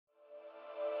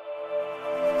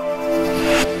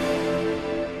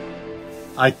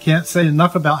I can't say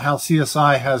enough about how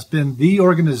CSI has been the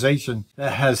organization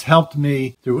that has helped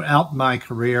me throughout my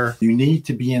career. You need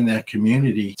to be in that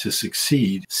community to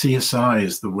succeed. CSI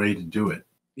is the way to do it.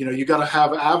 You know, you got to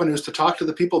have avenues to talk to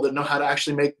the people that know how to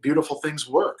actually make beautiful things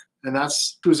work. And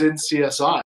that's who's in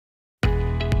CSI.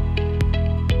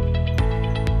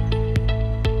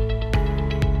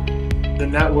 The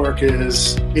network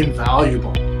is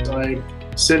invaluable. I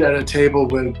sit at a table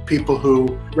with people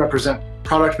who represent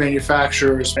product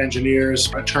manufacturers,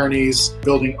 engineers, attorneys,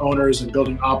 building owners and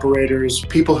building operators,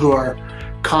 people who are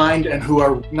kind and who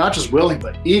are not just willing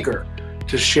but eager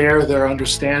to share their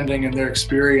understanding and their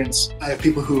experience. I have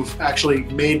people who've actually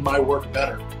made my work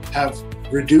better, have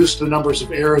reduced the numbers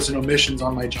of errors and omissions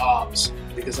on my jobs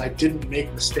because I didn't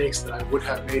make mistakes that I would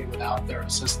have made without their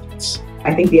assistance.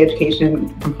 I think the education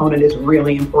component is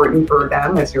really important for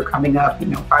them as you're coming up,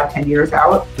 5-10 years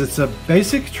out. It's a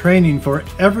basic training for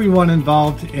everyone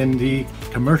involved in the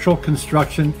commercial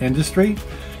construction industry.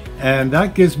 And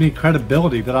that gives me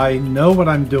credibility that I know what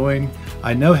I'm doing,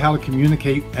 I know how to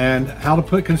communicate and how to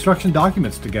put construction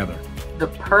documents together. The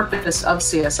purpose of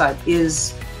CSI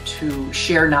is to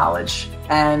share knowledge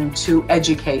and to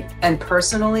educate. And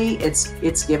personally,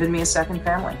 it's given me a second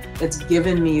family. It's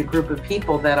given me a group of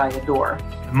people that I adore.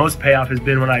 The most payoff has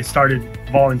been when I started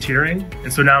volunteering.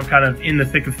 And so now I'm kind of in the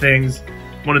thick of things.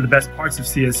 One of the best parts of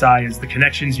CSI is the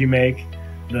connections you make,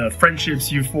 the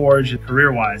friendships you forge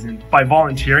career-wise. And by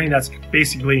volunteering, that's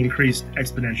basically increased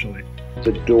exponentially.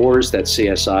 The doors that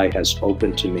CSI has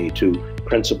opened to me to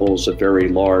principals of very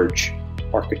large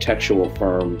architectural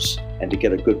firms, and to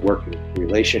get a good working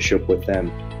relationship with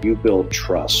them, you build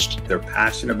trust. They're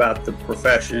passionate about the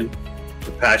profession,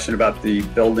 they're passionate about the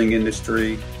building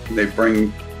industry. They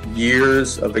bring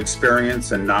years of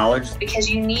experience and knowledge. Because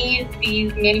you need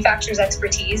the manufacturer's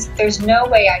expertise. There's no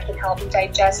way I can help you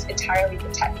digest entirely the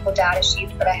technical data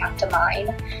sheets that I have to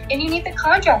mine. And you need the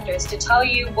contractors to tell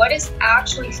you what is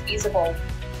actually feasible.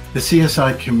 The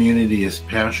CSI community is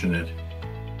passionate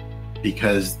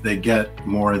because they get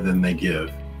more than they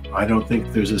give. I don't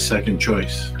think there's a second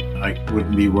choice. I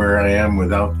wouldn't be where I am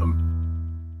without them.